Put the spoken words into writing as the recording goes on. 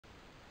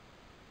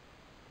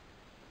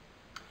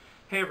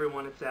Hey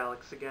everyone, it's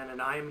Alex again, and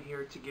I am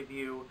here to give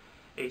you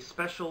a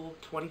special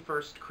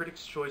 21st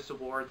Critics' Choice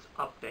Awards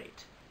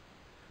update.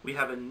 We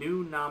have a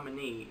new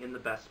nominee in the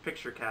Best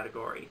Picture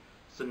category,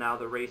 so now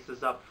the race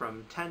is up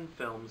from 10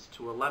 films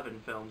to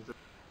 11 films,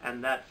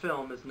 and that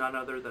film is none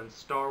other than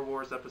Star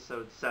Wars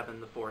Episode 7,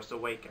 The Force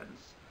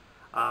Awakens.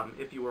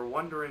 If you were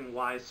wondering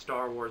why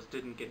Star Wars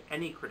didn't get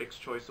any Critics'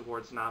 Choice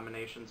Awards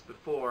nominations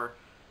before,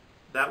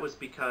 that was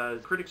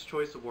because Critics'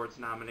 Choice Awards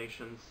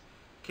nominations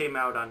came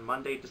out on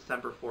Monday,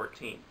 December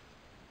 14th.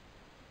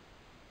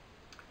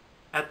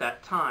 At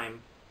that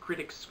time,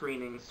 critics'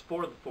 screenings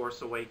for The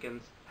Force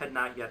Awakens had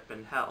not yet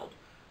been held.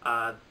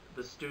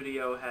 The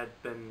studio had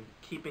been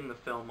keeping the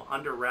film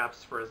under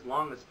wraps for as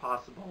long as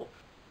possible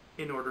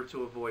in order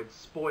to avoid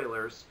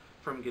spoilers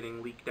from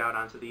getting leaked out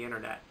onto the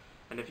internet.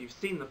 And if you've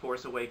seen The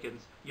Force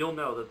Awakens, you'll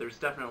know that there's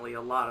definitely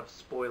a lot of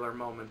spoiler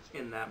moments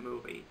in that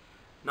movie,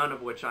 none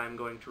of which I'm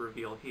going to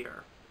reveal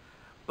here.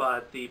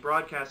 But the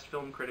Broadcast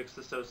Film Critics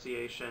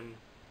Association,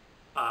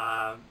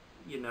 was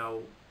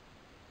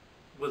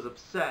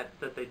upset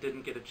that they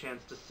didn't get a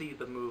chance to see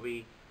the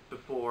movie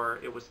before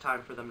it was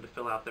time for them to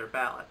fill out their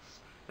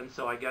ballots. And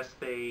so I guess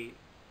they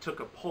took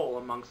a poll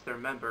amongst their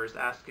members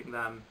asking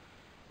them,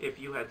 if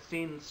you had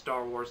seen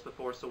Star Wars The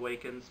Force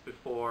Awakens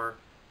before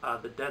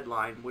the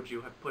deadline, would you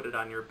have put it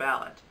on your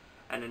ballot?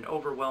 And an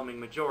overwhelming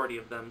majority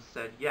of them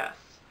said yes.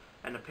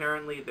 And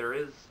apparently there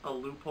is a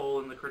loophole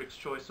in the Critics'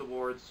 Choice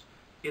Awards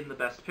in the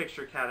Best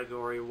Picture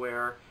category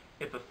where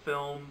if a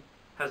film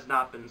has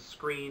not been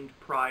screened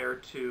prior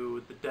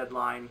to the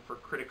deadline for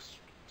critics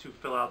to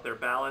fill out their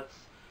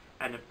ballots,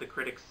 and if the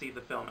critics see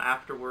the film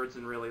afterwards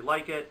and really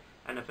like it,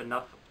 and if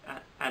enough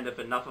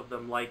of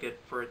them like it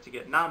for it to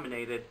get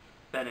nominated,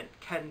 then it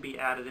can be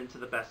added into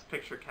the Best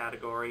Picture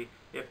category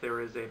if there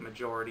is a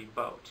majority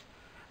vote.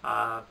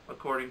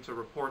 According to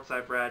reports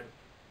I've read,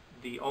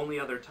 the only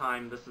other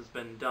time this has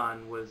been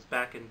done was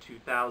back in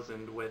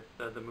 2000 with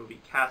the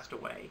movie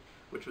Castaway,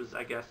 which was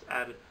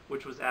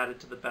added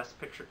to the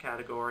Best Picture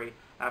category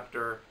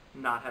after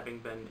not having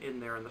been in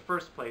there in the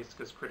first place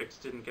because critics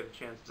didn't get a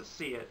chance to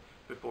see it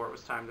before it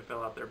was time to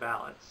fill out their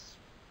ballots.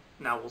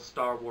 Now, will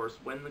Star Wars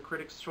win the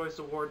Critics' Choice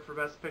Award for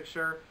Best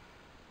Picture?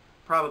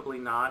 Probably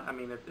not. I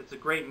mean, it's a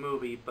great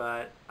movie,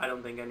 but I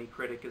don't think any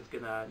critic is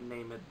going to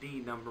name it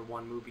the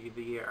 #1 movie of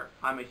the year.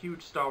 I'm a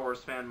huge Star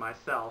Wars fan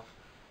myself,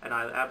 and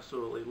I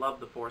absolutely love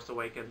The Force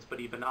Awakens,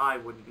 but even I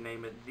wouldn't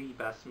name it the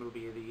best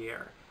movie of the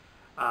year.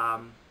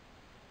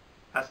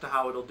 As to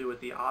how it'll do at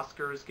the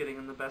Oscars getting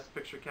in the Best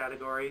Picture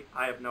category,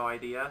 I have no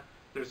idea.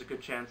 There's a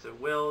good chance it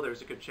will,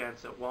 there's a good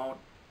chance it won't.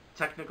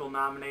 Technical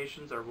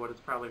nominations are what it's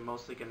probably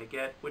mostly going to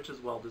get, which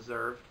is well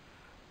deserved,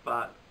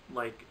 but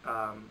like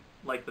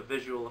the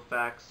visual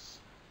effects,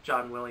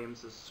 John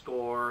Williams'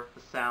 score, the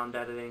sound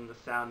editing, the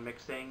sound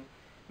mixing,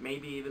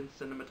 maybe even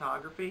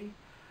cinematography,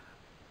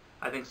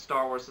 I think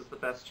Star Wars has the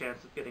best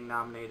chance of getting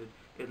nominated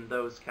in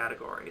those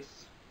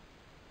categories.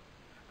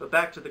 But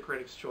back to the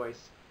Critics'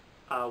 Choice.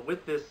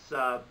 With this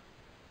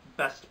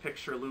Best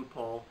Picture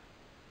loophole,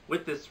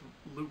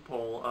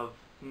 of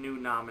new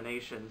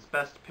nominations,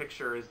 Best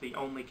Picture is the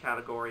only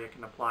category it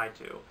can apply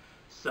to.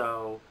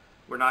 So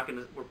we're not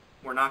going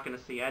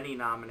to see any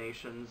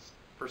nominations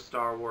for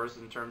Star Wars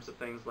in terms of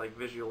things like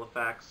visual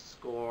effects,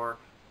 score,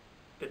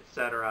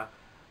 etc.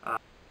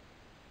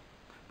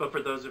 But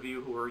for those of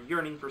you who are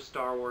yearning for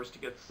Star Wars to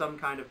get some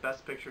kind of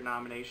Best Picture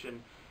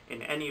nomination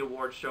in any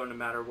award show, no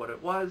matter what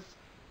it was,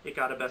 it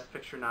got a Best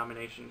Picture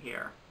nomination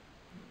here.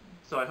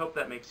 So I hope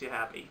that makes you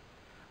happy.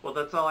 Well,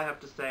 that's all I have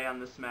to say on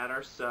this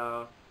matter,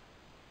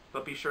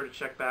 but be sure to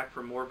check back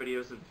for more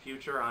videos in the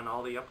future on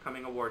all the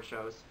upcoming award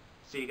shows.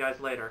 See you guys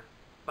later.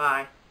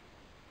 Bye!